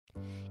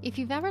If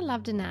you've ever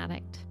loved an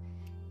addict,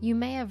 you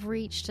may have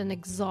reached an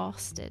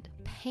exhausted,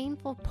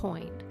 painful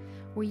point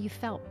where you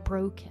felt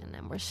broken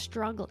and were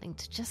struggling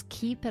to just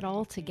keep it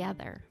all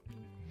together.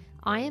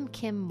 I am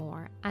Kim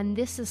Moore, and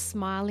this is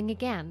Smiling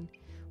Again,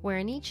 where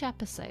in each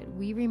episode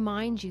we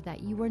remind you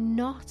that you are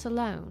not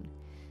alone.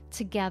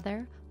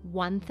 Together,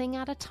 one thing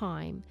at a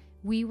time,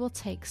 we will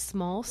take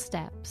small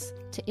steps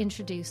to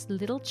introduce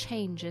little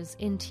changes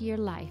into your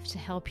life to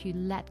help you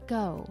let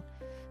go,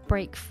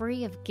 break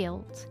free of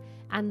guilt,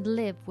 and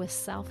live with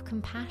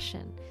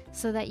self-compassion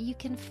so that you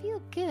can feel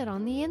good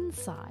on the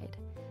inside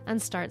and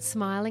start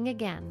smiling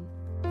again.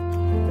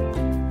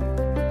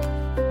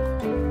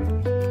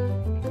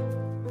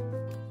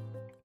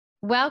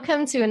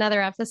 Welcome to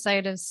another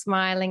episode of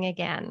Smiling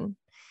Again.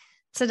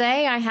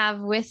 Today I have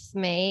with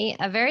me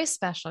a very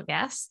special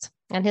guest,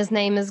 and his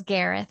name is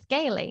Gareth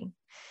Gailey.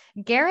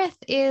 Gareth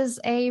is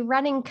a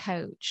running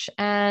coach,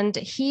 and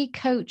he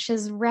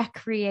coaches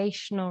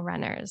recreational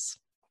runners.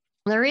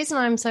 The reason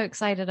I'm so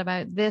excited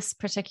about this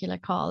particular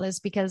call is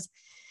because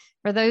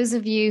for those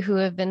of you who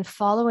have been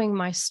following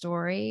my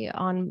story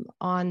on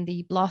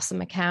the Blossom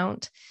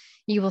account,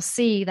 you will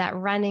see that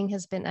running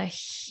has been a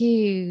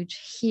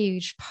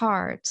huge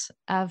part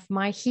of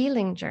my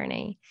healing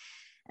journey.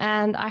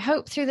 And I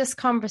hope through this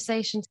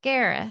conversation,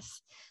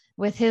 Gareth,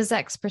 with his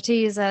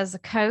expertise as a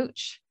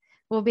coach,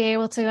 will be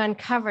able to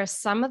uncover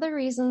some of the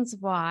reasons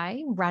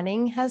why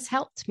running has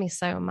helped me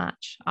so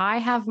much. I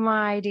have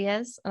my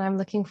ideas, and I'm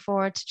looking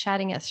forward to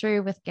chatting it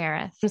through with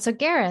Gareth. And so,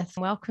 Gareth,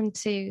 welcome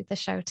to the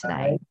show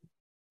today.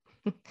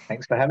 Hi.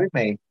 Thanks for having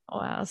me.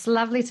 Well, it's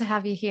lovely to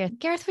have you here.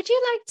 Gareth, would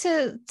you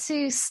like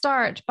to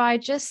start by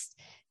just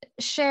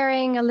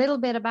sharing a little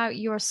bit about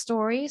your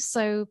story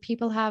so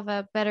people have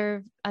a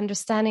better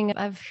understanding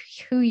of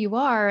who you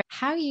are,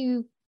 how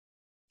you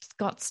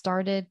got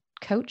started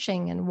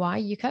coaching and why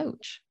you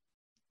coach?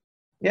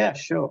 Yeah,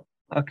 sure.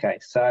 Okay,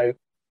 so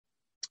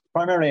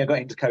primarily I got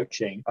into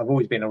coaching. I've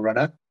always been a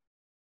runner.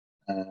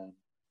 I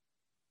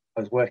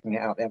was working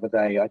it out the other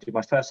day. I did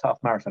my first half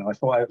marathon. I've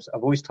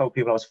always told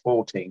people I was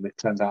 14, but it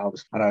turns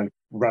out I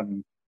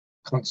run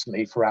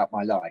constantly throughout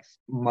my life.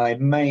 My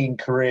main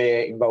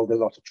career involved a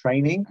lot of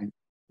training and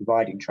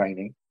providing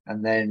training.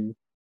 And then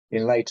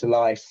in later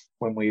life,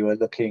 when we were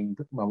looking,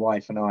 my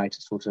wife and I,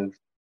 to sort of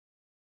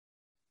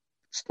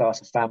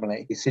start a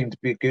family, it seemed to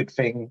be a good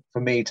thing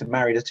for me to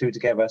marry the two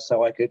together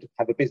so I could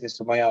have a business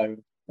of my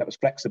own that was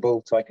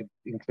flexible, so I could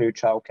include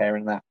childcare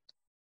in that.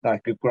 I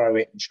could grow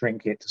it and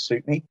shrink it to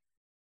suit me.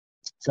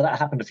 So that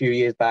happened a few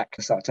years back.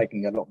 I started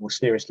taking it a lot more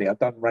seriously. I've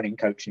done running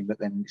coaching, but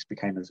then this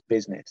became as a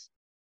business.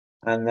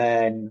 And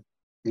then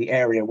the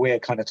area we're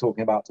kind of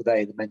talking about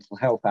today, the mental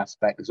health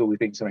aspect, has always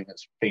been something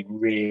that's been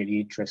really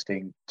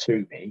interesting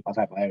to me. I've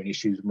had my own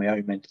issues with my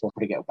own mental health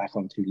to get back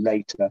onto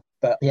later.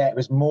 But yeah, it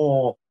was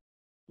more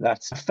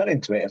that I fell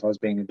into it, if I was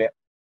being a bit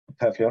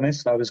perfectly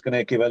honest. I was going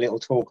to give a little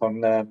talk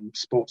on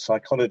sports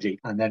psychology,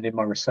 and then in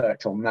my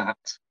research on that,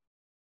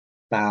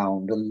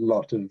 found a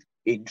lot of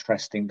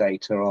interesting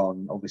data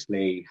on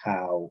obviously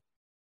how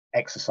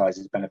exercise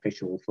is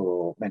beneficial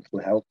for mental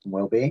health and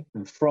well-being.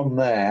 And from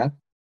there,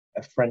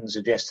 a friend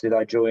suggested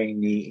I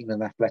join the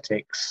England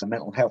Athletics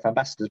Mental Health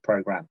Ambassadors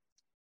Programme,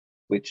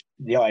 which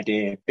the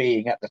idea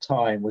being at the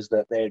time was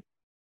that there'd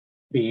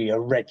be a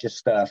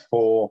register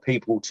for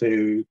people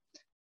to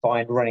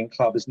find running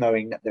clubs,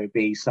 knowing that there would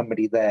be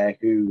somebody there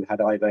who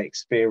had either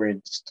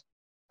experienced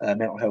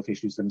mental health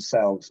issues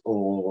themselves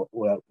or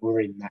were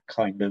in that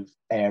kind of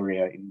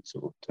area in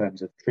sort of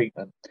terms of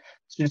treatment.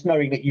 So just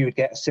knowing that you would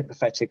get a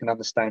sympathetic and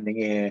understanding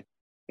ear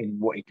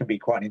in what it can be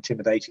quite an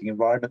intimidating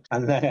environment.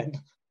 And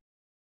then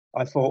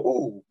I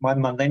thought, my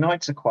Monday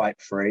nights are quite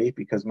free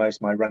because most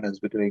of my runners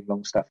were doing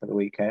long stuff at the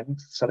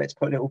weekend. So let's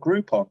put a little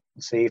group on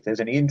and see if there's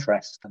any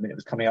interest. I mean, it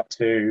was coming up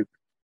to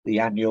the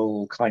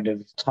annual kind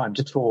of Time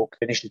to Talk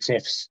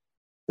initiatives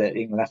that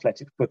England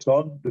Athletics put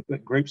on, we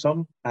put groups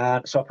on.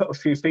 So I put a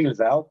few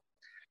feelers out,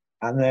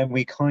 and then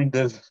we kind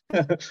of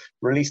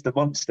released the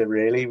monster,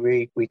 really.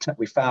 We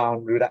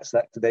found we would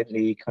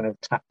accidentally kind of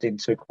tapped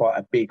into quite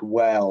a big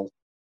well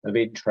of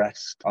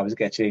interest. I was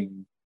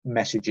getting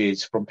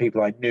messages from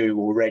people I knew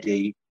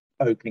already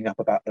opening up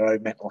about their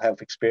own mental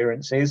health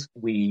experiences.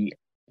 We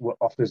were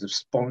offers of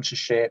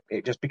sponsorship.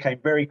 It just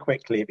became very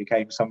quickly, it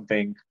became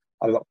something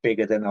a lot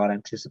bigger than I'd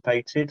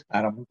anticipated.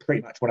 And I'm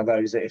pretty much one of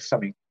those that if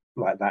something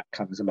like that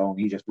comes along,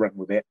 you just run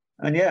with it.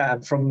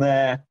 And from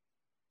there,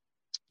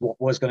 what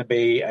was going to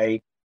be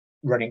a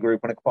running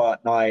group on a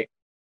quiet night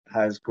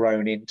has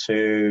grown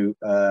into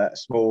a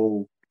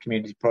small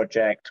community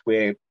project.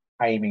 We're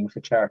aiming for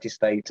charity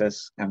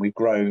status, and we've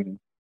grown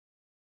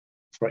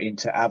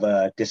into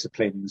other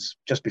disciplines.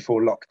 Just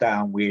before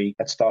lockdown, we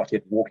had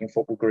started walking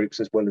football groups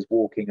as well as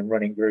walking and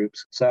running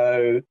groups.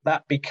 So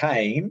that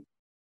became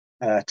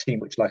a team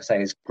which, like I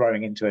say, is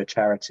growing into a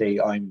charity.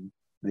 I'm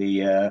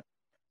the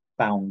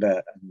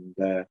founder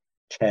and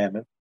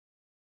chairman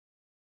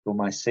for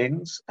my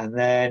sins. And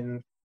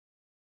then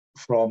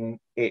from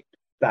it,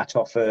 that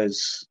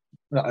offers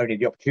not only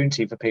the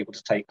opportunity for people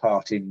to take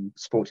part in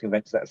sporting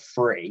events that are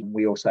free,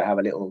 we also have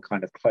a little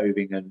kind of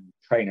clothing and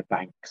trainer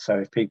bank. So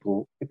if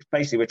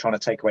basically we're trying to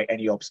take away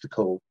any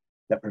obstacle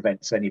that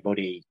prevents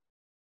anybody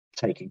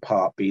taking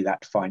part, be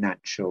that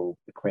financial,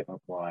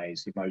 equipment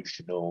wise,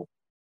 emotional,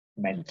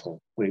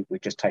 mental. We're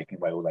just taking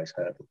away all those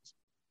hurdles.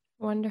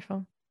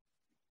 Wonderful.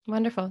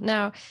 Wonderful.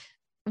 Now,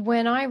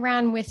 when I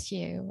ran with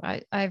you,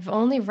 I've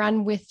only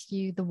run with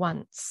you the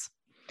once.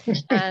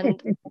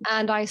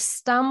 and I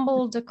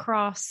stumbled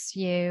across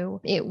you.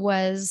 It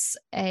was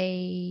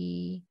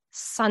a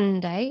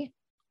Sunday.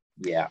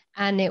 Yeah.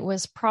 And it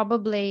was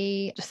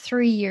probably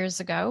 3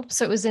 years ago.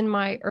 So it was in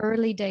my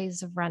early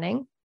days of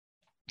running.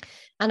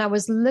 And I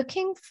was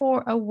looking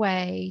for a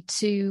way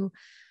to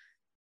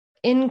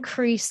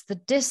increase the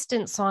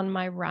distance on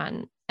my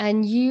run.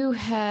 And you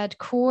had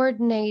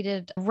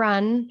coordinated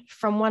run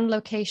from one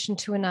location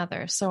to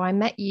another. So I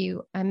met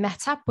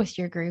up with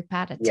your group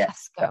at a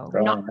Tesco,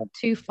 right, not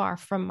too far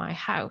from my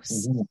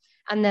house. Mm-hmm.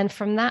 And then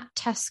from that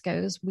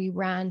Tesco's, we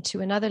ran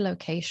to another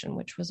location,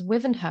 which was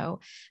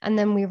Wivenhoe. And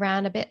then we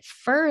ran a bit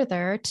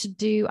further to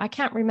do, I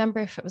can't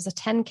remember if it was a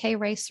 10K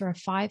race or a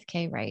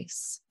 5K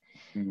race.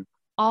 Mm-hmm.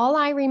 All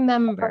I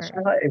remember.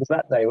 It was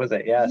that day, was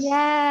it? Yes.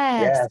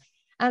 Yes.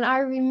 And I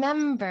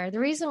remember the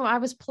reason why I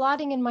was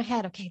plotting in my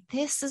head, okay,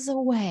 this is a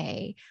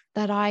way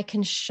that I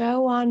can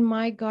show on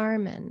my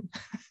Garmin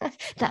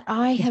that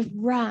I have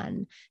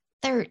run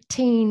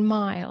 13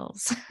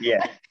 miles.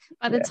 Yeah.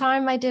 By the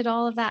time I did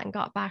all of that and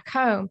got back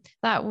home,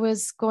 that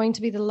was going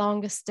to be the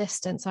longest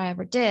distance I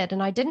ever did.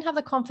 And I didn't have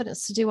the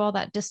confidence to do all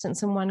that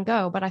distance in one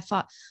go, but I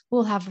thought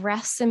we'll have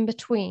rests in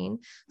between.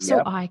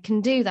 So I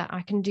can do that.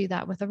 I can do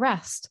that with a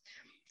rest.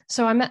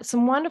 So I met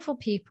some wonderful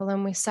people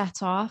and we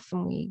set off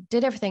and we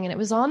did everything. And it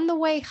was on the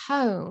way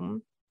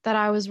home that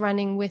I was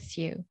running with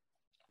you.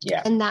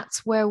 Yeah. And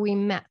that's where we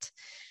met.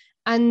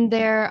 And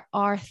there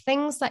are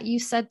things that you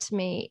said to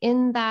me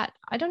in that,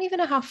 I don't even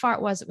know how far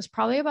it was. It was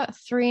probably about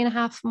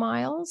 3.5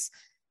 miles,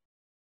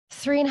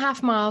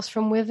 3.5 miles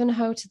from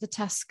Wivenhoe to the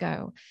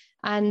Tesco.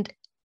 And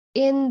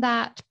in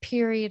that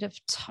period of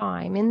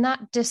time, in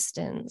that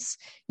distance,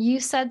 you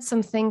said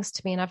some things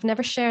to me, and I've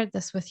never shared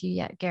this with you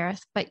yet,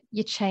 Gareth, but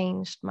you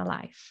changed my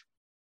life.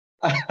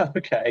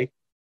 Okay.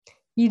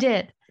 You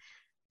did.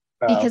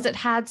 Because it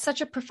had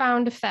such a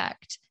profound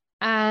effect,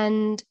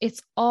 and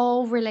it's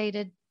all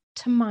related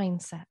to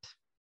mindset.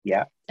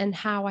 Yeah. And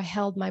how I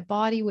held my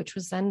body, which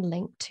was then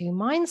linked to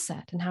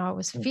mindset and how I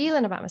was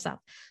feeling about myself.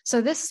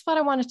 So this is what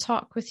I want to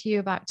talk with you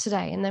about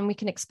today, and then we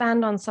can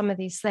expand on some of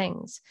these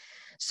things.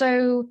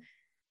 So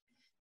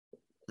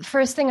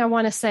first thing I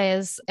want to say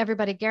is,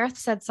 everybody, Gareth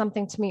said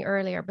something to me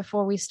earlier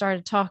before we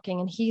started talking,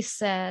 and he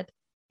said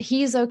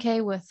he's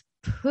okay with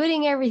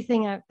putting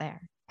everything out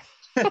there.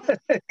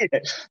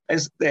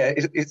 It's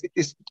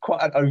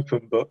quite an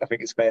open book, I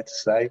think it's fair to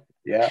say.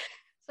 Yeah.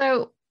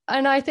 So,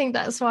 and I think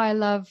that's why I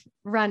love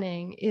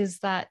running, is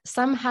that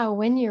somehow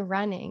when you're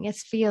running, it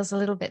feels a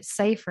little bit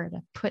safer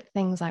to put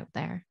things out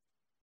there.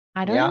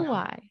 I don't know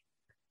why.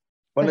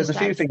 Well, there's a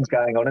few things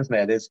going on, isn't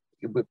there? There's,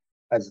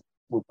 as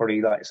we'll probably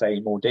like to say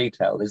in more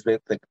detail, is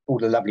that all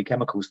the lovely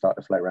chemicals start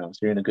to flow around, so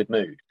you're in a good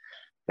mood.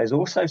 There's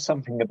also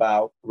something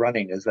about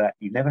running is that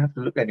you never have to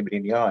look anybody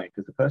in the eye,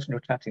 because the person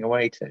you're chatting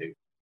away to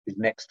is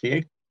next to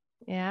you.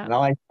 Yeah. And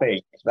I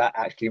think that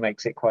actually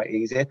makes it quite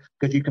easier,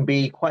 because you can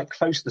be quite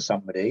close to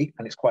somebody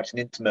and it's quite an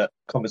intimate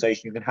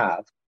conversation you can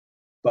have,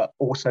 but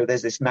also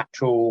there's this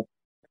natural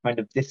kind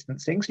of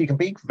distancing, so you can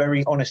be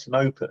very honest and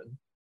open.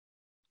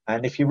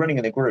 And if you're running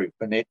in a group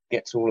and it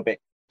gets all a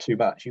bit too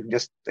much, you can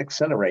just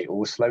accelerate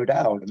or slow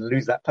down and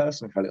lose that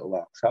person for a little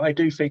while. So I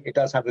do think it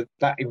does have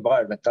that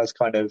environment does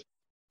kind of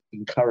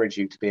encourage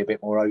you to be a bit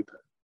more open.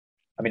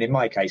 I mean, in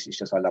my case, it's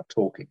just I love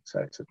talking, so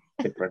it's a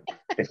different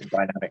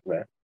dynamic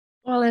there.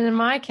 Well, and in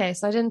my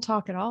case, I didn't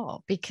talk at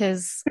all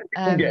because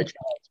I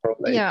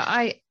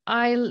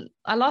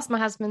lost my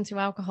husband to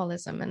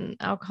alcoholism, and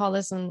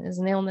alcoholism is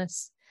an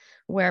illness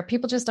where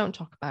people just don't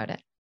talk about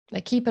it.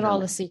 They keep it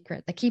all a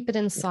secret. They keep it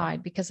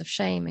inside because of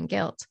shame and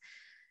guilt.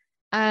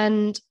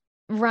 And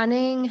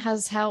running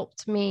has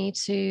helped me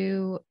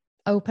to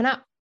open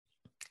up.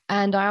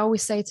 And I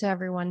always say to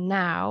everyone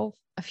now,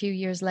 a few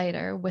years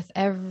later, with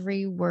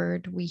every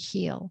word we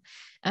heal,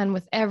 and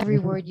with every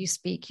word you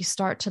speak, you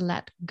start to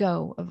let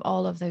go of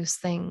all of those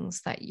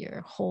things that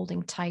you're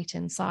holding tight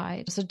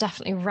inside. So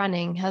definitely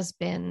running has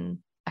been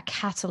a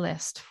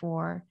catalyst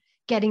for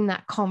getting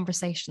that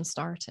conversation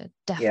started.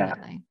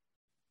 Definitely.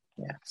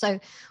 Yeah. So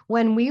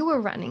when we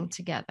were running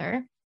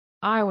together,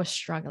 I was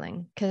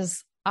struggling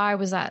because I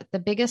was at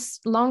the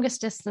longest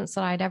distance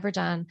that I'd ever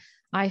done.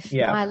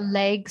 My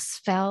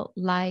legs felt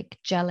like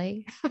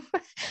jelly.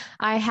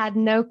 I had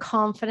no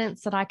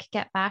confidence that I could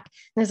get back.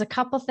 There's a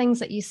couple things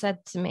that you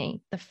said to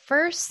me. The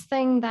first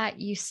thing that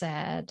you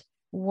said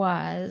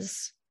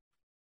was,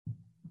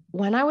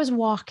 when I was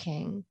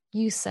walking,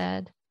 you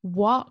said,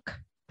 walk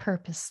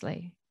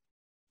purposely.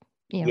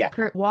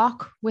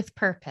 Walk with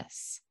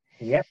purpose.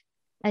 Yep.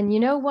 And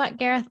you know what,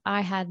 Gareth? I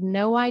had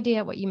no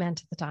idea what you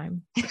meant at the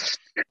time.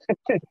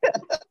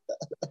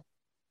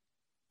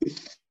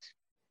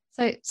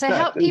 So No,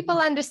 help people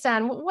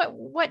understand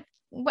what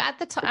at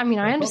the time. I mean,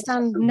 I the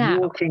understand concept of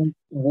now.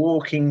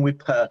 walking with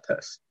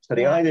purpose. So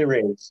the Yeah. idea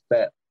is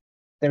that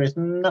there is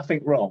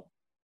nothing wrong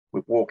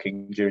with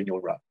walking during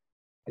your run.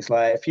 It's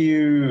like if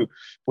you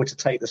were to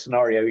take the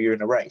scenario, you're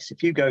in a race.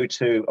 If you go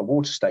to a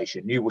water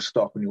station, you will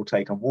stop and you'll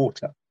take on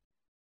water.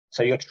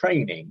 So your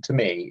training, to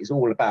me, is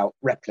all about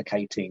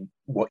replicating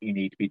what you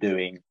need to be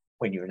doing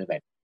when you're in an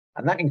event.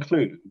 And that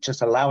includes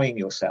just allowing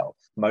yourself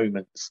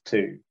moments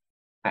to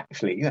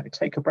actually,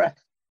 take a breath.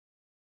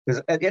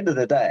 Because at the end of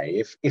the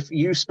day, if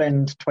you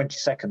spend 20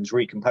 seconds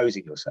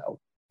recomposing yourself,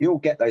 you'll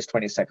get those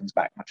 20 seconds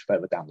back much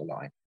further down the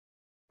line.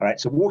 All right.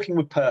 So walking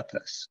with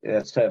purpose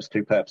serves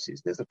two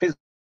purposes. There's the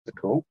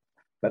physical,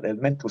 but the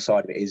mental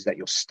side of it is that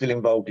you're still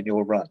involved in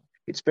your run.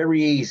 It's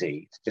very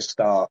easy to just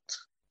start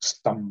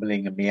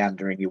stumbling and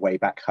meandering your way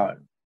back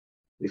home.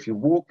 If you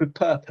walk with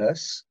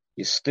purpose,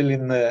 you're still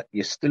in the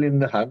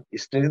hunt, you're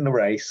still in the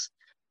race,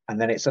 and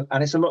then it's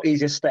a lot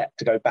easier step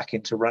to go back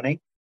into running.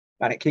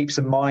 And it keeps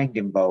the mind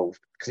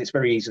involved because it's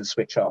very easy to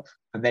switch off.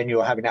 And then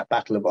you're having that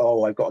battle of,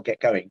 oh, I've got to get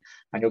going.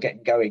 And you're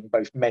getting going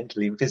both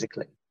mentally and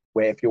physically.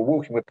 Where if you're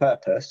walking with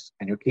purpose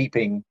and you're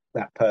keeping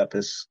that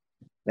purpose,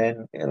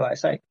 then, like I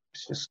say,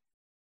 it's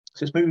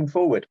just moving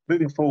forward.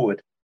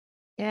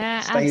 Yeah,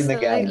 Stay in the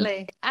game.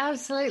 absolutely.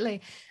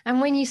 Absolutely.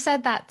 And when you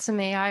said that to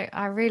me,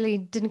 I really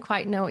didn't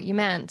quite know what you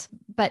meant.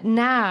 But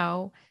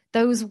now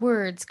those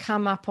words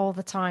come up all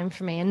the time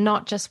for me, and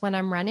not just when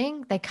I'm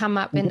running. They come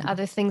up in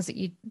other things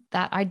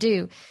that I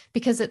do,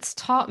 because it's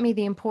taught me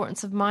the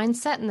importance of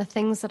mindset and the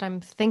things that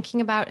I'm thinking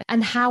about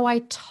and how I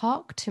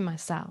talk to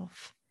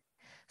myself.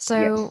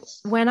 So Yes.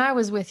 when I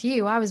was with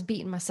you, I was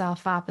beating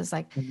myself up as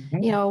like,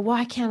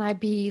 why can't I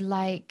be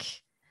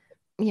like,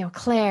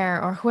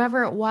 Claire or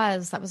whoever it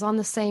was that was on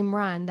the same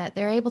run, that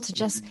they're able to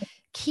just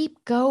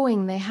keep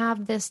going. They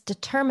have this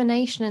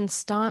determination and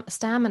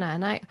stamina.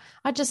 And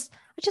I just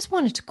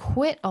wanted to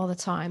quit all the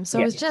time. So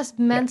I was just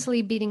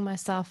mentally beating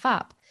myself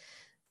up.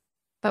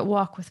 But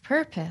walk with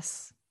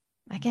purpose,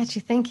 I get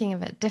you thinking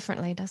of it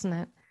differently, doesn't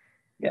it?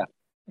 Yeah.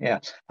 Yeah.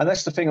 And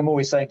that's the thing I'm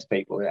always saying to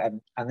people.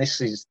 And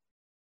this is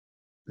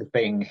the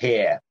thing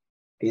here,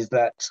 is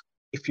that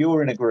if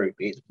you're in a group,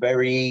 it's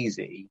very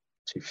easy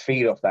to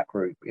feed off that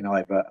group in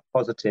either a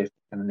positive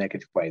and a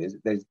negative way.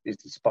 There's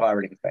a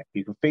spiraling effect.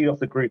 You can feed off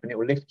the group and it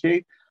will lift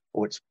you,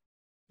 or it's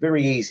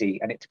very easy.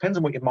 And it depends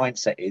on what your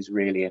mindset is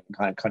really, and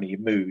kind of your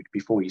mood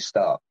before you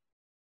start,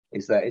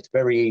 is that it's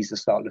very easy to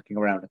start looking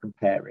around and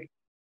comparing.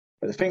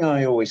 But the thing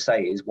I always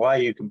say is, why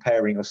are you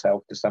comparing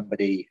yourself to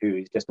somebody who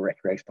is just a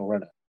recreational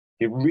runner?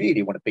 If you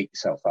really want to beat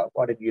yourself up,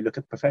 why don't you look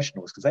at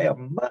professionals? Because they are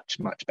much,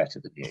 much better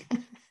than you.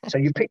 So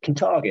you pick your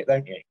target,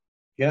 don't you?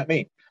 You know what I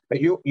mean?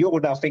 But you're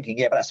now thinking,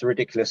 yeah, but that's a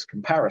ridiculous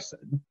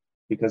comparison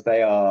because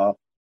they are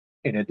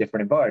in a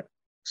different environment.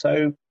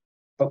 So,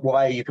 but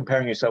why are you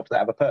comparing yourself to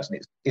that other person?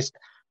 It's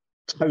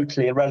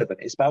totally irrelevant.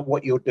 It's about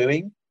what you're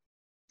doing.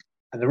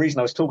 And the reason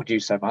I was talking to you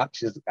so much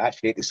is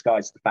actually it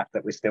disguises the fact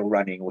that we're still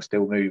running or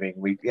still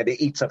moving.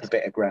 It eats up a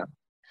bit of ground.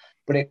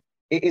 But it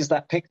is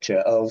that picture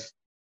of,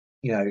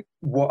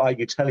 what are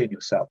you telling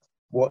yourself?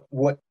 What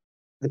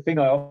the thing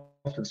I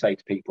often say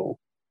to people,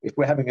 if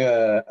we're having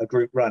a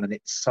group run and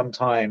it's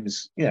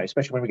sometimes,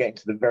 especially when we get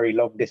into the very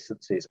long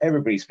distances,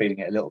 everybody's feeling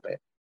it a little bit.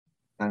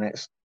 And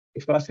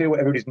if I feel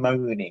everybody's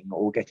moaning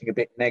or getting a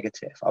bit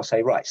negative, I'll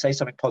say, right, say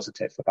something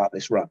positive about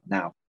this run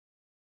now.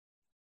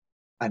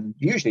 And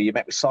usually you're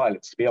met with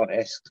silence, to be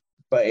honest,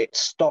 but it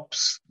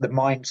stops the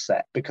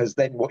mindset, because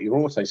then what you're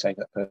also saying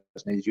to that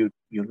person is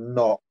you're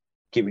not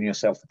giving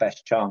yourself the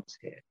best chance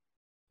here.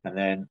 And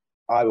then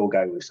I will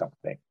go with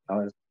something.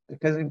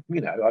 Because,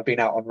 I've been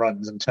out on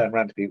runs and turned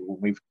around to people when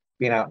we've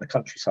been out in the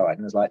countryside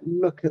and it's like,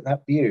 look at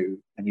that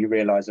view. And you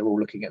realize they're all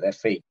looking at their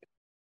feet.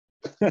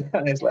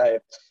 And it's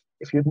like,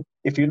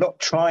 if you're not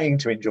trying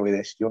to enjoy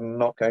this, you're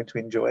not going to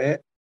enjoy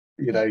it.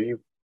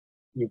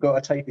 You've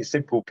got to take these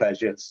simple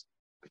pleasures.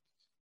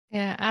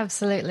 Yeah,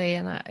 absolutely.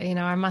 And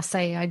I must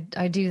say,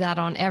 I do that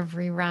on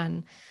every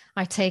run.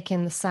 I take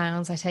in the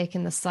sounds, I take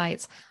in the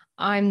sights.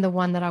 I'm the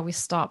one that always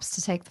stops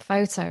to take the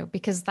photo,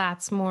 because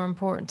that's more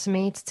important to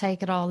me, to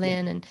take it all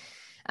in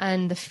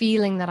and the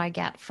feeling that I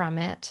get from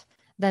it,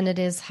 than it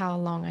is how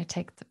long I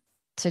take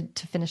to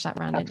finish that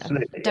run.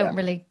 Absolutely, I don't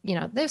really,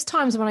 there's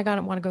times when I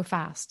don't want to go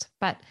fast,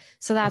 but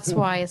so that's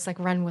why it's like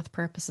run with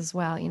purpose as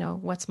well.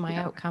 What's my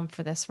outcome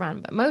for this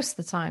run? But most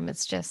of the time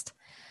it's just,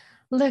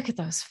 look at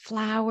those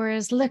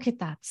flowers, look at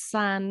that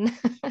sun.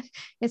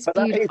 It's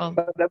beautiful.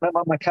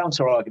 My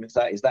counter argument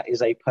to that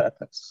is a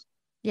purpose.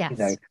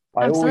 Yes,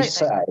 I absolutely. always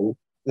say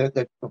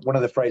that one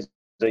of the phrases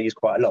I use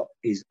quite a lot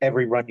is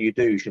every run you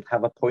do should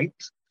have a point.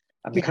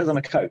 And because I'm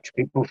a coach,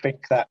 people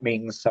think that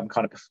means some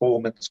kind of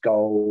performance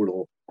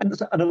goal, and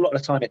a lot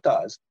of the time it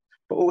does.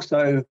 But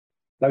also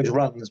those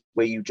runs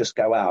where you just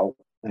go out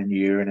and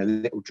you're in a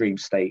little dream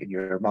state and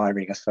you're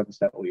admiring a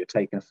sunset or you're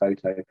taking a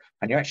photo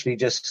and you actually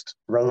just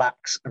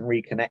relax and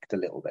reconnect a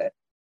little bit.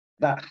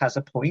 That has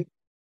a point,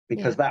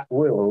 because that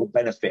will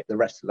benefit the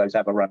rest of those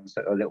other runs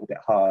that are a little bit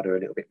harder, a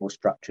little bit more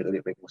structured, a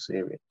little bit more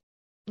serious.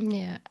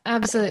 Yeah,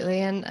 absolutely.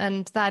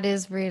 And that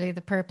is really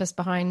the purpose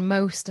behind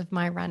most of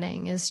my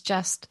running, is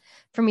just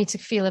for me to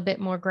feel a bit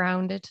more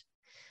grounded,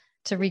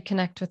 to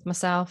reconnect with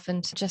myself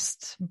and to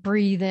just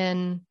breathe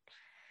in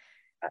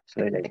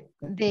Absolutely.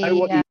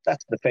 the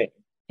That's the thing.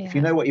 If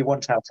you yeah, know what you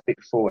want out of it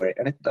before it,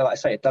 and like I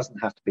say, it doesn't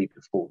have to be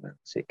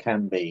performance. It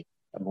can be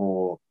a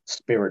more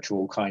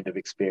spiritual kind of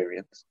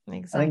experience, and then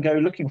exactly. go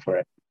looking for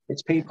it.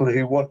 It's people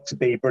who want to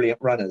be brilliant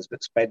runners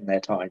but spend their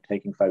time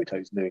taking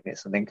photos and doing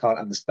this, and then can't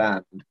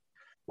understand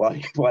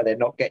why they're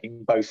not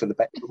getting both of the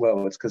best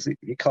worlds, because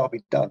it can't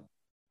be done.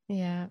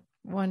 Yeah,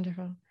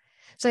 wonderful.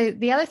 So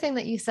the other thing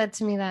that you said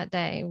to me that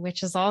day,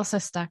 which has also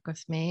stuck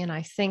with me, and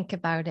I think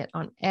about it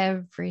on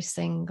every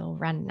single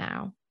run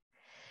now,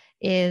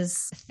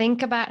 is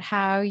think about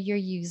how you're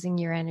using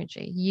your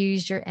energy.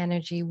 Use your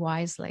energy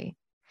wisely.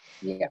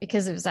 Yeah,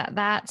 Because it was at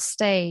that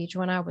stage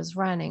when I was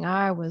running,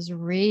 I was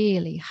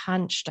really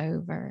hunched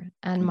over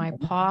and my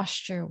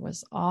posture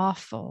was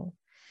awful.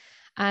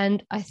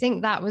 And I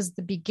think that was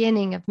the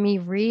beginning of me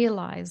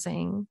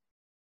realizing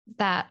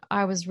that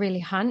I was really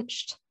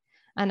hunched,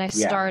 and I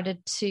yeah.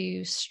 started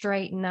to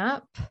straighten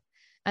up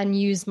and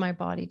use my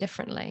body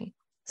differently.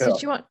 So Sure. do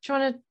you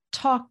want to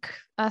talk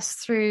us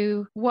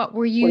through what were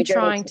Well, you again,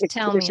 trying to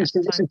tell me this at is the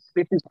this time? is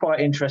this is quite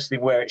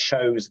interesting, where it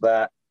shows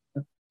that,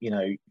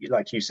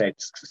 like you said,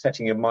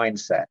 setting your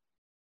mindset.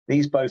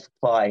 These both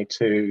apply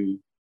to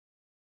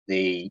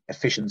the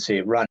efficiency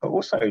of running, but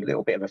also a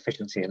little bit of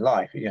efficiency in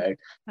life. Without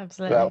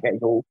Absolutely. getting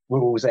all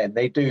rules in,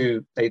 they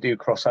do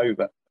cross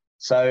over.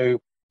 So,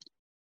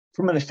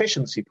 from an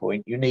efficiency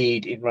point, you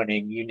need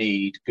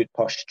good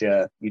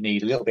posture, you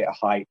need a little bit of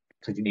height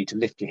because you need to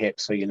lift your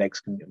hips so your legs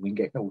can. We can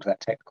get all to that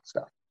technical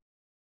stuff.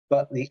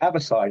 But the other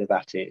side of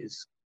that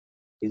is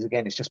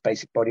again, it's just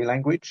basic body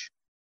language.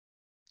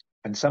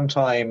 And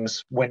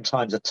sometimes when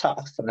times are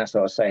tough, and that's what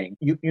I was saying,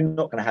 you're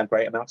not going to have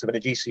great amounts of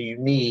energy. So you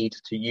need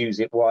to use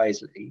it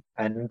wisely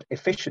and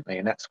efficiently.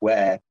 And that's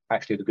where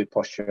actually the good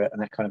posture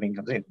and that kind of thing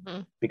comes in.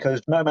 Mm-hmm.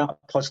 Because no amount of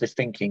positive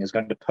thinking is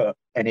going to put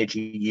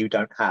energy you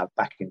don't have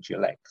back into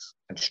your legs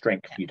and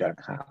strength Yeah. you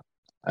don't have.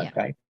 Yeah.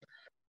 Okay.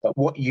 But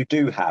what you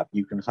do have,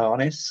 you can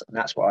harness. And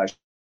that's what I was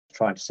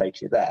trying to say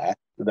to you there,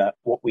 that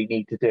what we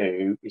need to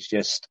do is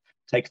just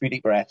take a few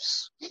deep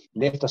breaths,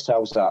 lift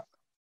ourselves up,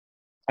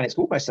 and it's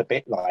almost a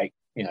bit like,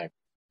 if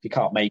you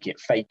can't make it,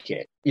 fake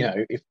it.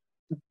 If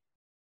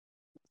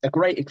a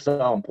great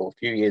example a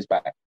few years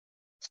back,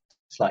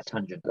 slight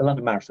tangent, the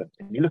London Marathon,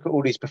 and you look at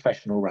all these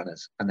professional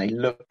runners and they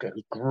look as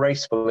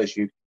graceful as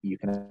you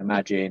can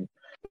imagine.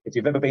 If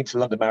you've ever been to the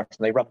London Marathon,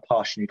 they run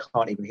past you and you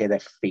can't even hear their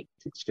feet.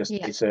 It's just,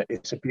 Yeah.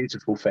 it's a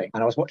beautiful thing.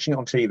 And I was watching it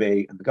on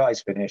TV and the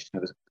guys finished, and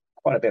it was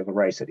quite a bit of a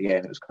race at the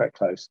end. It was quite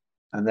close.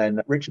 And then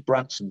Richard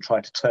Branson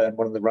tried to turn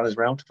one of the runners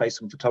around to face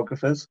some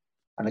photographers.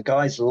 And the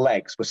guy's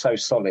legs were so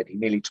solid, he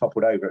nearly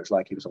toppled over. It was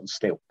like he was on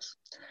stilts.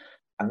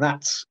 And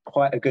that's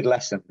quite a good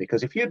lesson,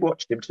 because if you'd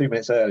watched him 2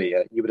 minutes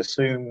earlier, you would have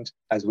assumed,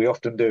 as we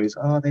often do,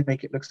 they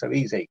make it look so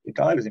easy. The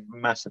guy was in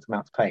massive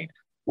amounts of pain.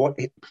 What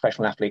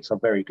professional athletes are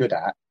very good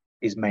at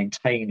is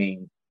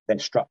maintaining their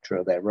structure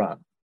of their run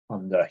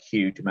under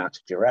huge amounts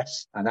of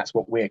duress. And that's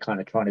what we're kind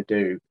of trying to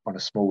do on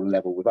a small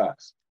level with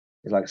us.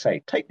 Is, like I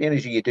say, take the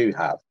energy you do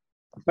have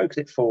and focus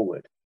it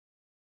forward.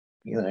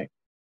 You know,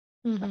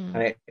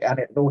 Mm-hmm. and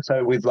it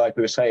also, with, like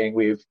we were saying,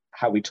 with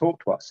how we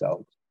talk to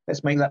ourselves,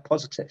 let's make that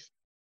positive.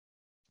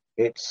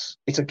 It's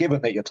a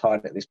given that you're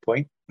tired at this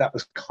point. That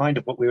was kind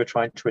of what we were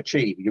trying to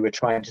achieve. You were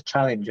trying to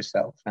challenge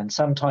yourself, and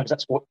sometimes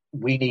that's what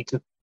we need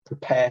to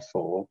prepare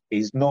for.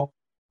 It's not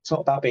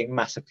about being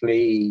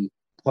massively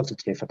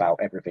positive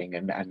about everything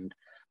and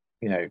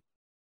you know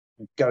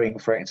going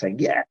for it and saying,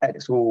 yeah,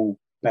 it's all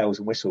bells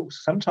and whistles.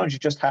 Sometimes you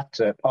just have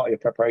to, part of your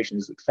preparation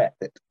is accept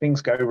that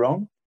things go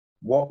wrong.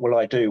 What will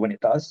I do when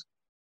it does?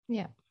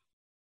 Yeah.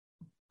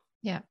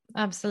 Yeah,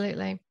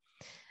 absolutely.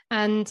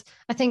 And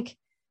I think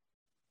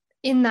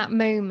in that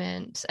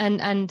moment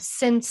and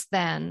since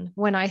then,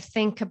 when I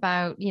think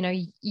about,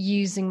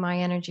 using my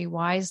energy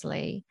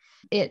wisely,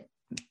 it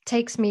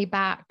takes me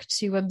back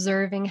to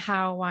observing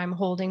how I'm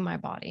holding my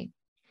body.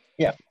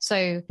 Yeah,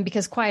 So,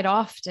 because quite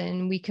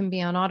often we can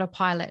be on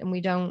autopilot and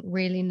we don't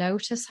really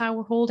notice how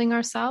we're holding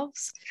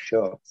ourselves.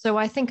 sure. So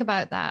I think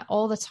about that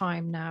all the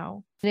time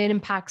now. And it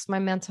impacts my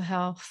mental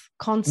health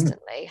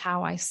constantly,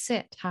 how I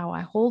sit, how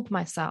I hold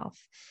myself,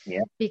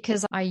 Yeah,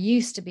 because I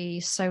used to be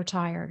so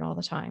tired all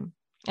the time.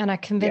 And I yeah.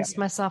 convinced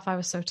myself I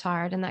was so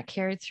tired, and that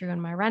carried through in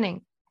my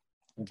running.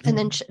 And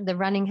then Mm-hmm. the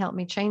running helped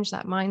me change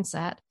that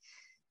mindset,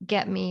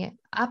 get me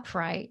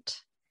upright,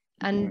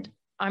 and Mm-hmm.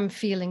 I'm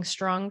feeling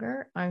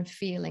stronger. I'm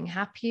feeling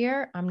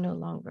happier. I'm no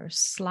longer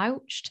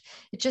slouched.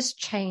 It just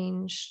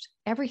changed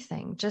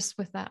everything, just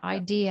with that Yeah.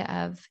 idea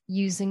of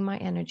using my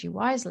energy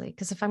wisely.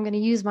 Because if I'm going to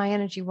use my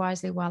energy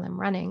wisely while I'm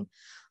running,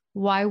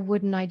 why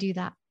wouldn't I do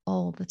that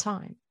all the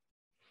time?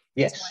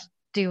 So I Yes.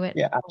 do it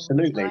Yeah, all the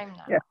absolutely. time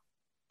now. Yeah.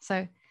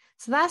 So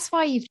that's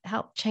why you've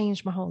helped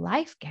change my whole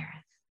life,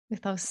 Gareth,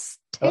 with those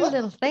two Oh,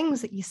 little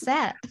things that you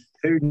said.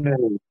 who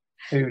knew?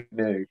 Who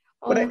knew?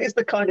 But it is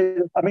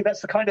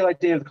that's the kind of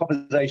idea of the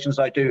conversations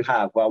I do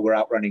have while we're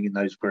out running in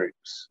those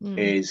groups.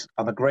 Is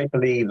I'm a great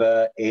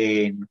believer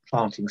in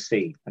planting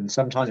seed. And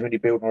sometimes when you're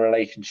building a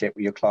relationship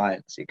with your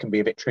clients, it can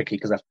be a bit tricky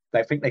because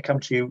they think they come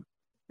to you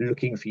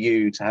looking for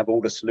you to have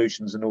all the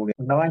solutions and all.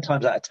 9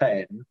 times out of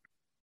 10,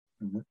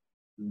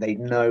 they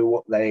know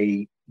what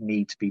they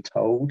need to be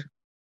told.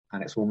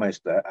 And it's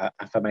almost an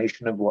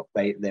affirmation of what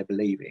they're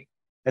believing.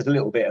 There's a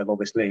little bit of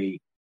obviously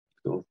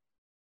sort of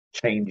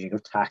changing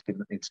of tack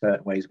in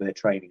certain ways with their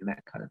training and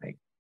that kind of thing.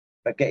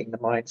 But getting the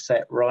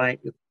mindset right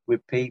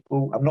with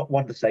people, I'm not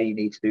one to say you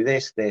need to do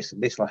this,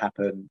 and this will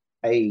happen,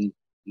 A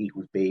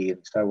equals B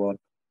and so on.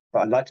 But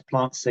I like to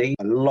plant seed.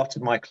 A lot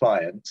of my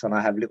clients, and I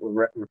have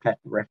little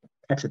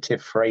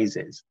repetitive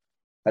phrases,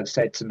 have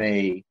said to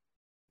me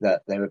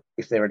that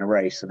if they're in a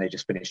race and they're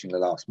just finishing the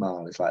last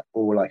mile, it's like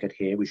all I could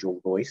hear was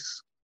your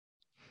voice.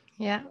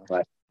 Yeah.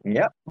 Like,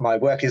 yeah, my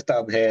work is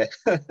done here.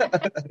 And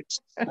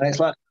it's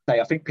like,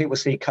 I think people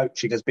see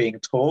coaching as being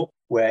taught,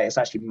 where it's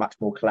actually much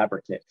more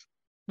collaborative.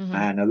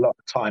 And a lot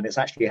of time it's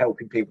actually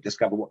helping people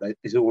discover what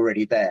is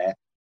already there,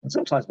 and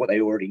sometimes what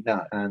they already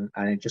know,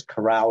 and just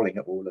corralling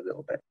it all a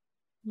little bit.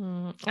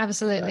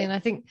 Absolutely. And I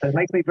think it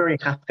makes me very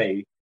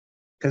happy,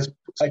 because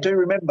I do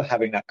remember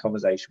having that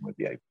conversation with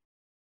you.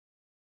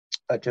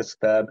 I just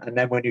and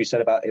then when you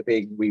said about it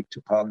being, we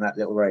took part in that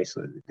little race,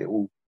 it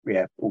all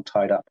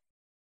tied up.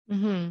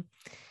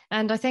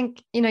 And I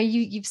think,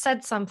 you've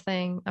said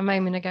something a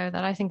moment ago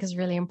that I think is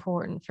really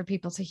important for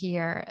people to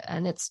hear.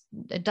 And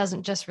it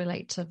doesn't just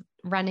relate to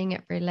running,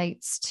 it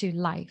relates to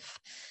life.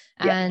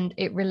 Yeah. And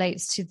it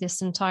relates to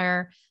this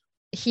entire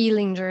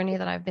healing journey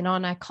that I've been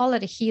on. I call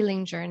it a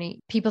healing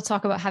journey. People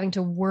talk about having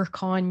to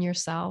work on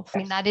yourself. I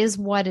mean, that is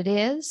what it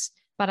is,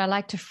 but I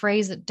like to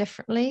phrase it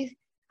differently.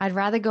 I'd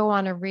rather go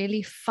on a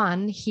really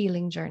fun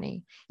healing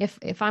journey.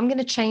 If I'm going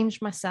to change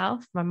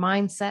myself, my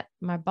mindset,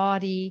 my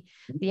body,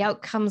 the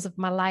outcomes of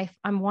my life,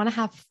 I want to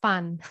have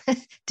fun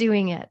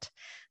doing it.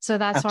 So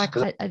that's why I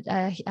call it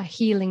a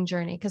healing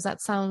journey, because that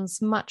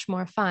sounds much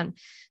more fun.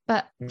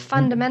 But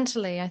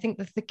fundamentally, I think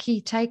that the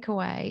key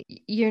takeaway,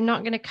 you're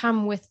not going to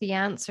come with the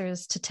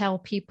answers to tell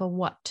people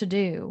what to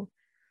do.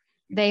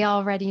 They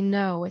already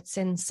know it's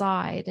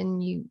inside,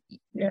 and you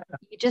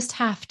just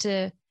have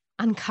to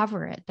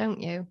uncover it,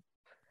 don't you?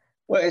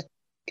 Well, it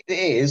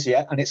is,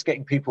 yeah, and it's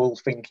getting people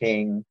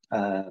thinking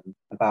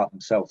about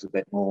themselves a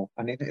bit more,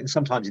 and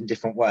sometimes in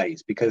different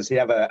ways, because the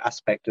other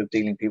aspect of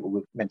dealing with people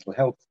with mental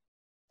health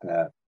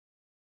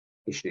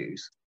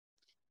issues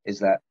is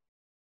that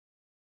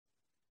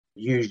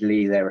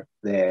usually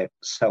their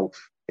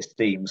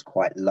self-esteem's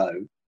quite low,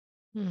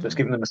 so it's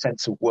giving them a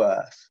sense of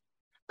worth,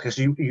 because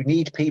you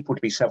need people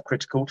to be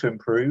self-critical to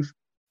improve.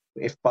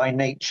 If by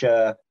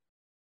nature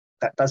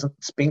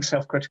being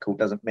self-critical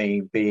doesn't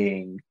mean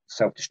being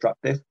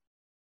self-destructive.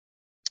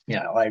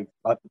 I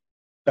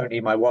don't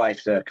need my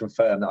wife to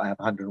confirm that I have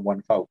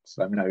 101 faults.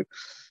 I'm not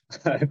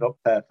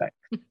perfect,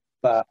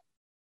 but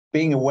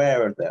being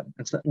aware of them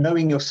and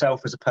knowing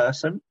yourself as a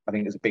person, I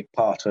think, is a big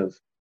part of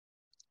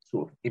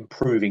sort of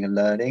improving and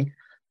learning.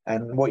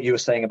 And what you were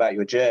saying about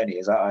your journey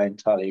is, I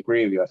entirely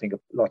agree with you. I think a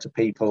lot of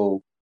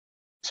people,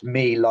 to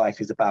me, life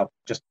is about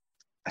just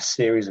a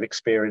series of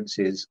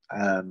experiences,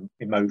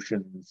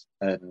 emotions,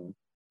 and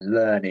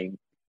learning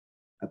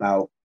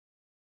about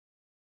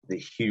the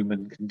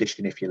human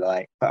condition, if you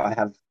like. But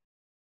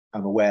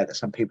I'm aware that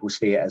some people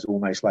see it as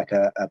almost like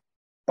a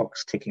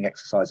box ticking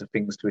exercise of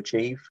things to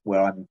achieve,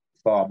 where I'm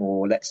far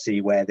more, let's see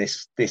where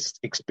this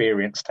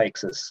experience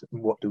takes us.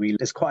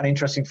 There's quite an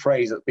interesting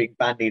phrase that's being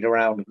bandied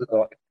around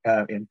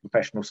in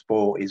professional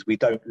sport, is we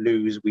don't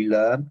lose, we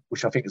learn,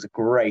 which I think is a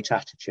great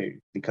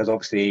attitude, because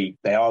obviously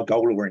they are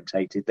goal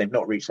orientated, they've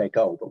not reached their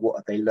goal, but what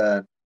have they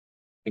learned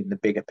in the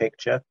bigger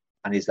picture,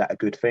 and is that a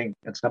good thing?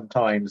 And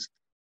sometimes,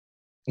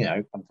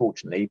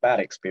 unfortunately,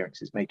 bad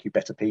experiences make you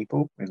better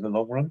people in the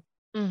long run.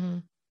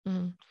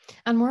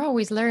 And we're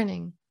always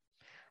learning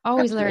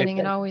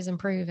and always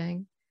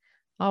improving,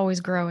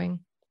 always growing.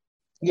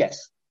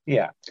 Yes.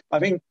 Yeah. I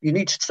think you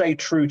need to stay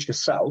true to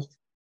yourself.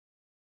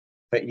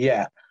 But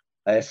yeah,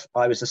 if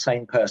I was the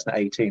same person at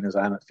 18 as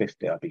I am at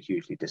 50, I'd be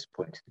hugely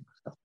disappointed in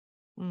myself.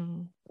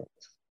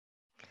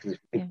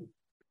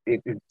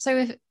 So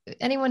if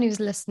anyone who's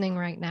listening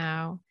right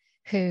now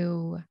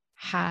who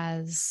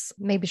has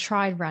maybe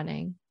tried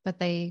running, but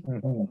they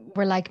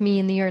were like me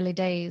in the early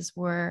days,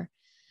 where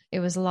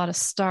it was a lot of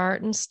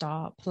start and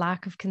stop,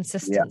 lack of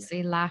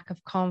consistency, lack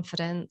of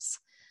confidence,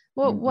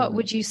 what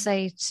would you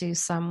say to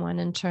someone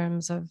in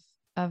terms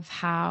of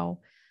how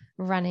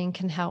running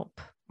can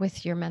help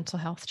with your mental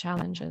health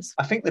challenges?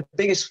 I think the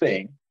biggest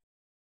thing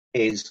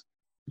is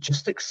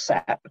just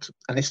accept,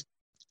 and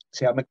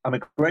I'm a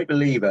great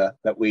believer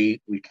that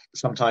we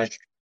sometimes,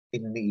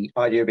 in the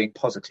idea of being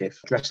positive,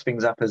 dress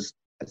things up as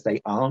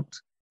they aren't,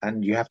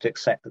 and you have to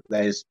accept that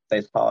there's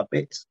hard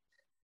bits.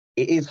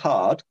 It is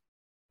hard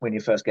when you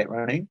first get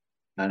running,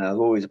 and I'll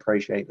always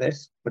appreciate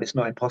this, but it's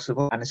not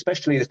impossible. And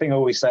especially the thing I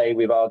always say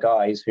with our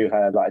guys who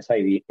have, like I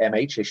say, the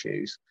MH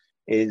issues,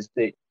 is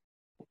that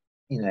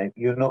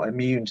you're not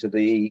immune to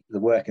the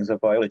workings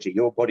of biology.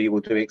 Your body will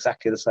do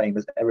exactly the same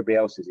as everybody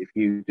else's if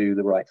you do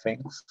the right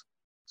things.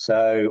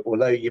 So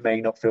although you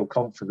may not feel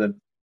confident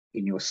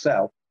in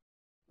yourself,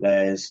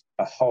 there's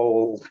a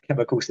whole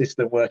chemical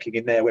system working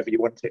in there, whether you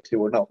want it to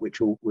or not, which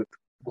will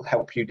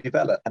help you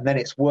develop. And then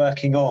it's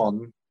working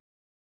on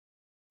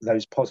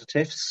those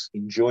positives,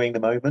 enjoying the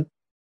moment.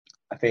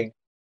 I think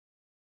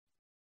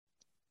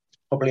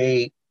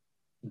probably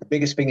the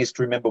biggest thing is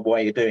to remember why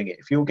you're doing it.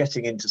 If you're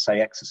getting into,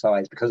 say,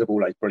 exercise because of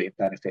all those brilliant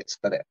benefits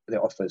that it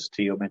offers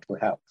to your mental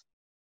health,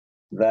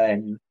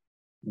 then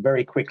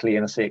very quickly,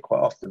 and I see it quite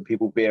often,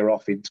 people veer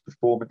off into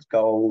performance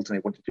goals and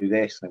they want to do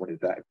this and they want to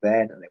do that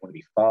event and they want to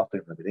be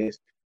faster and do this,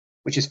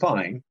 which is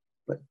fine,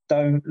 but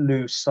don't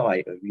lose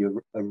sight of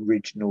your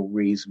original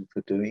reason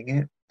for doing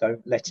it.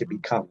 Don't let it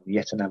become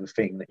yet another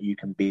thing that you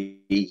can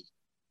be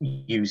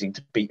using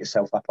to beat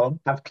yourself up on.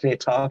 Have clear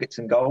targets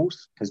and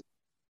goals, because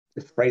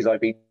the phrase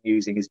I've been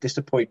using is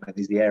disappointment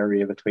is the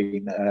area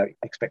between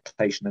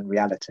expectation and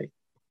reality.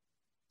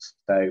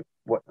 So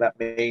what that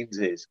means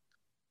is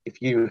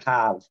if you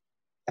have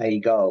a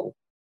goal,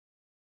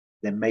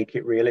 then make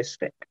it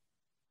realistic.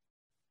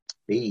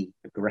 Be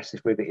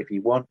aggressive with it if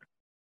you want.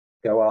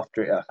 Go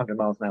after it at 100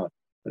 miles an hour,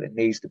 but it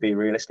needs to be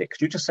realistic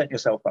because you just set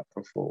yourself up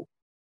for a fall.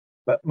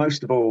 But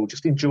most of all,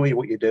 just enjoy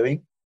what you're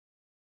doing.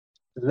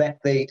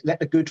 Let the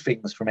good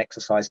things from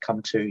exercise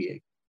come to you.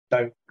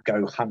 Don't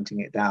go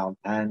hunting it down.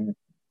 And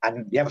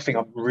the other thing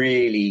I'm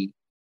really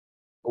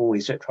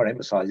always trying to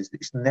emphasize is that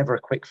it's never a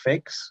quick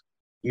fix.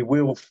 You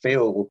will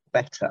feel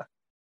better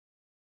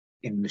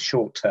in the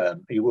short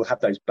term. You will have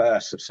those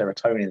bursts of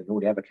serotonin and all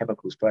the other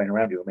chemicals flowing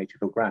around you that make you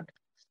feel grand.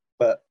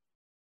 But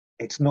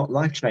it's not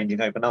life-changing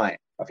overnight.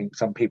 I think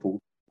some people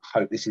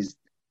hope this is,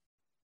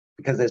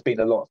 because there's been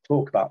a lot of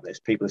talk about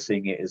this, people are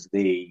seeing it as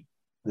the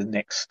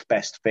next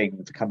best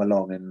thing to come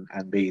along and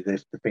be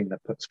the thing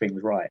that puts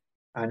things right.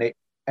 And it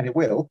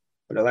will,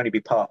 but it'll only be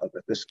part of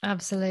it.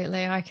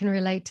 Absolutely. I can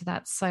relate to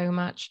that so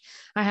much.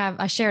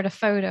 I shared a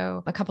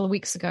photo a couple of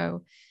weeks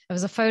ago. It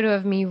was a photo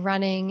of me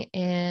running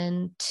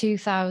in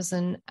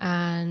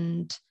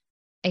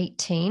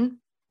 2018.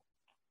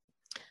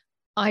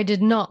 I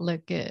did not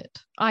look good.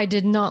 I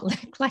did not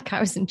look like I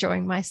was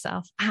enjoying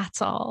myself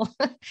at all.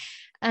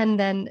 And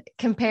then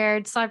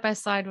compared side by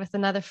side with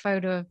another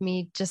photo of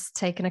me just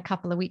taken a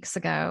couple of weeks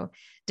ago,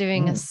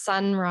 doing a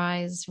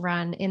sunrise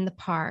run in the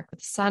park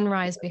with the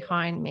sunrise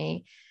behind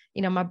me.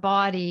 My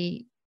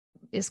body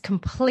is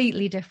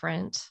completely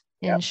different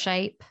in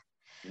shape.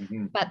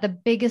 Mm-hmm. But the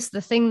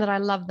thing that I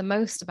love the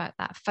most about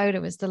that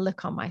photo is the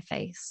look on my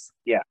face.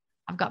 Yeah.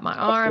 I've got my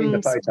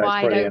arms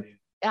wide open.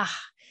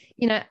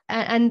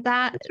 And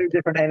that... The two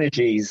different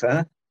energies,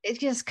 huh? It's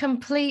just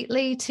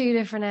completely two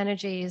different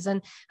energies.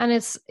 And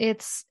it's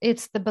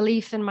the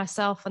belief in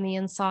myself on the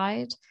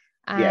inside.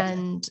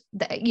 And,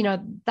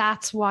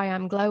 that's why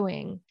I'm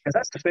glowing. Because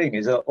that's the thing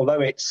is,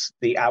 although it's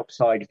the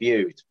outside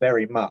view, it's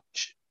very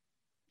much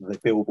the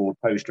billboard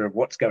poster of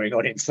what's going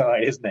on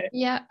inside, isn't it?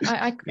 Yeah,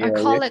 I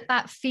call it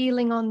that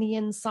feeling on the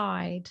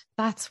inside.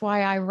 That's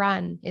why I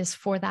run, is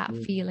for that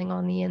feeling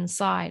on the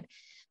inside.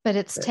 But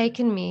it's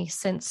taken me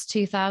since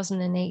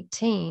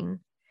 2018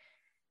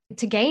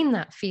 to gain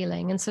that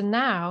feeling. And so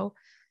now,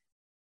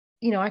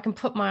 I can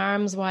put my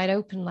arms wide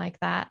open like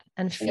that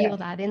and feel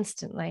that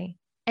instantly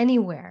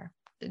anywhere.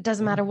 It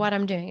doesn't matter what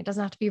I'm doing. It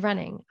doesn't have to be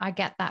running. I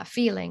get that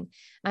feeling.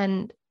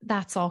 And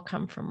that's all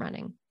come from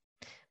running.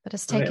 But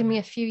it's taken me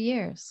a few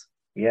years.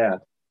 Yeah.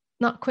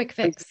 Not quick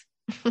fix.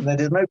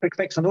 There's no quick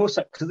fix. And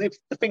also, because the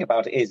thing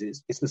about it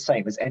is it's the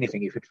same as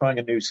anything. If you're trying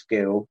a new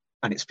skill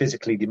and it's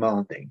physically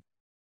demanding,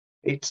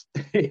 it's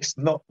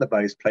not the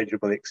most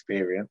pleasurable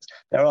experience.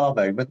 There are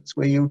moments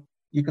where you're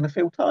going to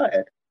feel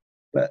tired.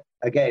 But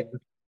again,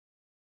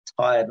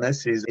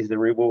 tiredness is the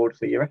reward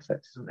for your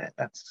efforts, isn't it?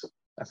 That's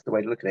the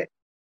way to look at it.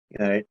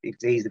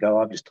 It's easy to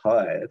go, I'm just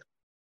tired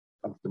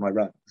after my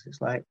runs.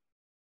 It's like,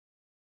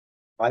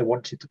 I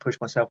wanted to push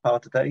myself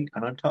hard today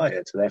and I'm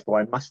tired, so therefore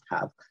I must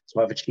have.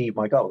 So I've achieved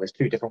my goal. There's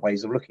two different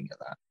ways of looking at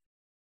that.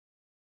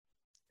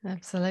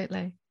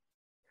 Absolutely.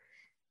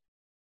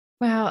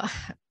 Well,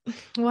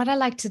 what I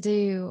like to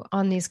do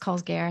on these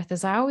calls, Gareth,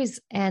 is I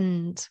always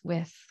end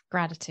with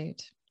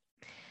gratitude.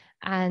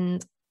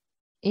 And,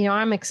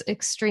 I'm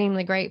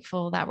extremely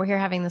grateful that we're here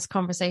having this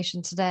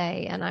conversation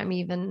today. And I'm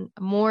even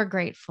more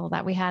grateful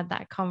that we had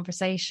that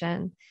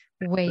conversation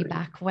way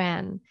back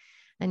when.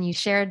 And you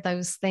shared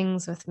those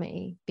things with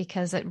me,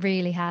 because it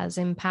really has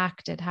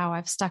impacted how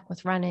I've stuck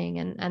with running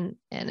and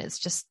it's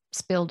just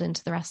spilled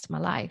into the rest of my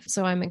life.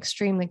 So I'm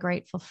extremely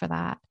grateful for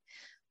that.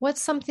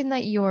 What's something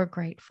that you're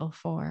grateful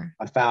for?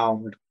 I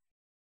found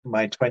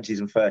my 20s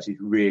and 30s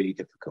really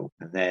difficult.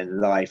 And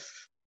then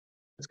life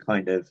has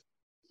kind of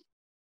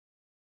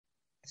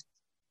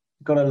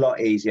got a lot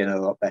easier and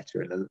a lot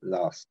better in the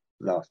last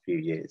few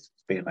years.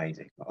 It's been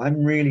amazing.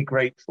 I'm really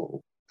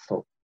grateful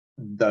for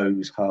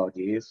those hard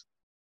years.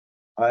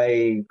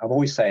 I'm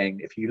always saying,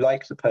 if you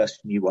like the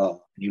person you are and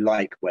you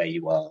like where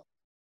you are,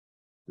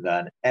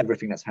 then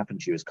everything that's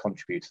happened to you has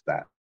contributed to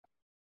that.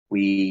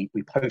 we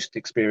post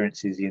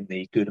experiences in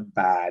the good and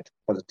bad,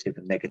 positive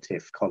and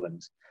negative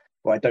columns.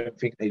 But I don't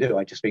think they do.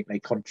 I just think they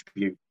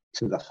contribute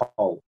to the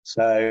whole.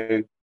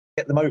 So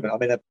at the moment,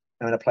 I'm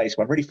in a place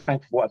where I'm really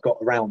thankful for what I've got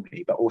around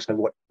me, but also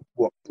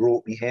what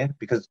brought me here,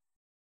 because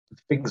the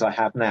things I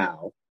have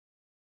now,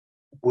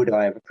 would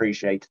I have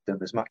appreciated them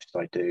as much as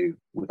I do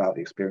without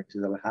the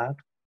experiences that I had?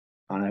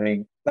 And I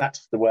mean,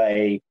 that's the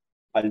way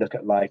I look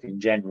at life in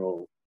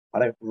general. I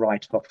don't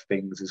write off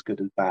things as good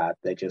as bad.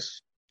 They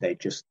just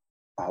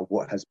are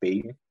what has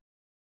been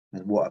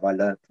and what have I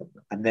learned from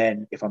them. And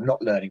then if I'm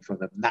not learning from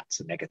them, that's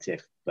a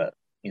negative. But,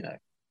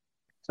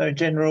 so in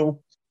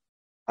general,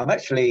 I'm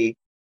actually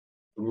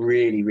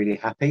really, really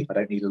happy. I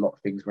don't need a lot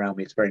of things around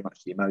me. It's very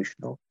much the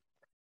emotional.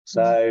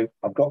 So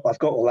I've got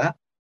all that.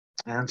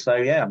 And so,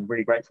 yeah, I'm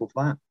really grateful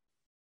for that.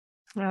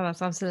 Oh,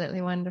 that's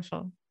absolutely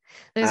wonderful.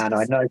 And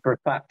I know for a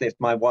fact that if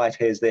my wife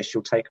hears this,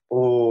 she'll take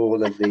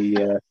all of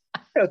the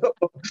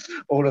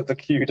all of the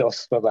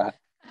kudos for that.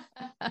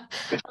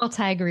 I'll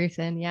tag Ruth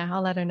in. Yeah,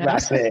 I'll let her know.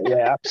 That's it.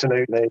 Yeah,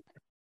 absolutely.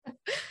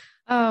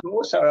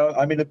 Also,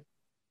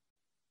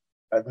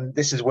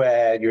 this is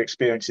where your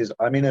experiences.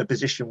 I'm in a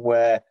position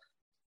where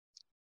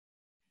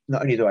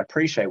not only do I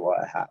appreciate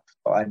what I have,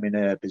 but I'm in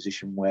a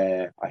position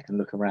where I can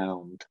look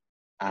around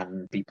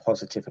and be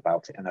positive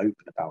about it and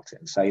open about it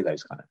and say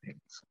those kind of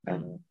things.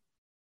 And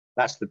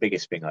that's the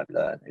biggest thing I've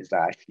learned, is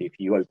that actually if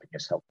you open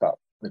yourself up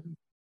and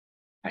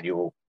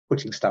you're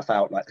putting stuff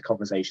out like the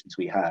conversations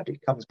we had,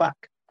 it comes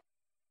back.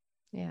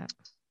 Yeah.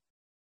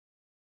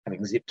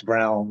 Having zipped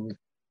around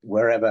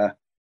wherever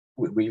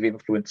we've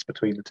influenced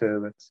between the two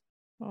of us.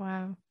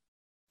 Wow.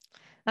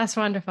 That's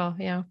wonderful.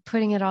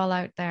 Putting it all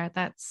out there.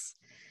 That's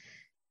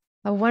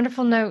a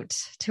wonderful note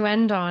to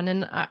end on.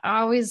 And I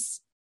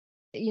always,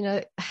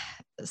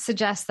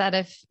 suggest that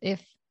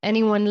if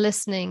anyone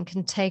listening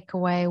can take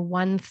away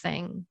one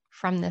thing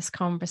from this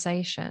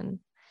conversation,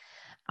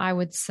 I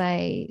would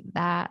say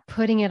that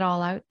putting it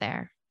all out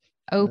there,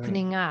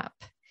 opening up,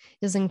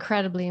 is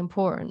incredibly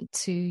important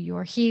to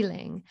your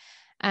healing,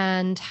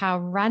 and how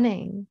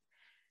running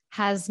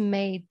has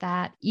made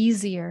that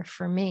easier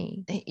for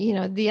me.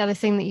 The other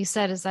thing that you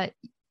said is that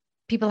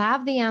people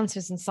have the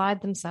answers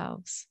inside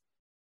themselves.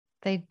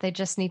 They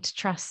just need to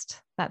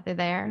trust that they're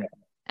there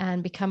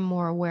and become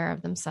more aware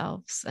of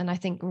themselves. And I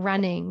think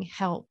running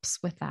helps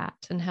with that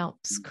and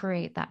helps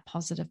create that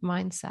positive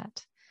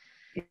mindset.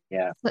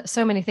 Yeah.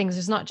 So many things.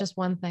 There's not just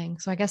one thing.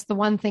 So I guess the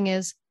one thing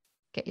is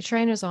get your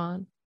trainers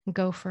on and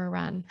go for a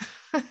run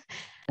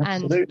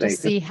and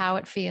just see how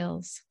it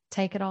feels.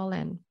 Take it all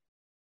in.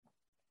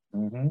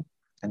 Mm-hmm.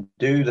 And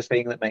do the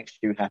thing that makes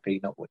you happy,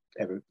 not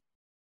whatever.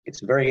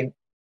 It's a very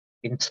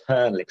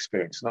internal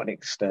experience, not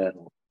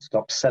external.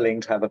 Stop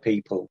selling to other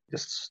people.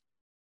 Just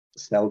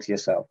sell to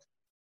yourself.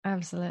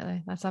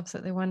 Absolutely. That's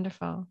absolutely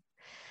wonderful.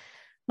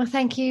 Well,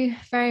 thank you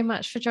very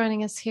much for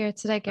joining us here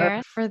today,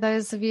 Gareth. For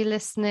those of you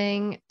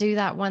listening, do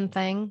that one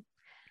thing.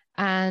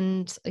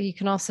 And you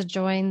can also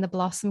join the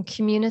Blossom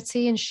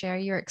community and share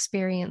your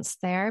experience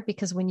there,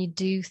 because when you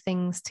do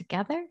things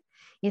together,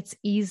 it's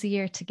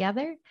easier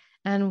together,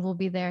 and we'll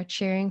be there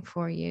cheering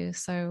for you.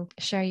 So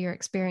share your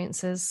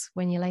experiences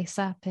when you lace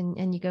up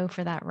and you go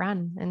for that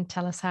run, and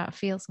tell us how it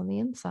feels on the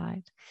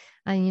inside.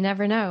 And you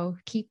never know,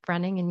 keep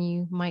running and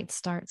you might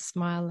start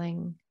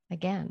smiling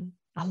again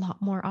a lot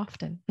more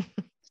often.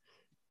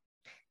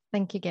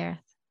 Thank you, Gareth.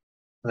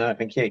 No,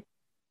 thank you.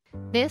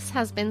 This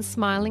has been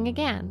Smiling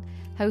Again,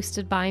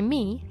 hosted by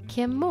me,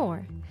 Kim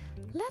Moore.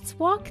 Let's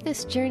walk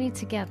this journey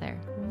together,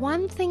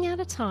 one thing at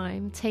a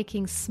time,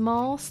 taking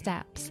small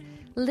steps,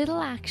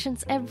 little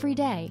actions every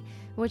day,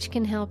 which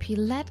can help you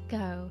let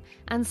go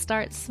and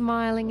start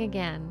smiling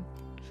again.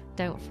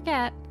 Don't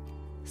forget,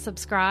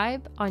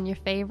 subscribe on your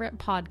favorite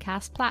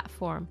podcast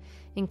platform,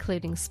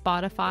 including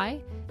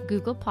Spotify,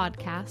 Google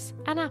Podcasts,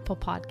 and Apple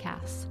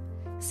Podcasts.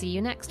 See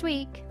you next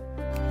week.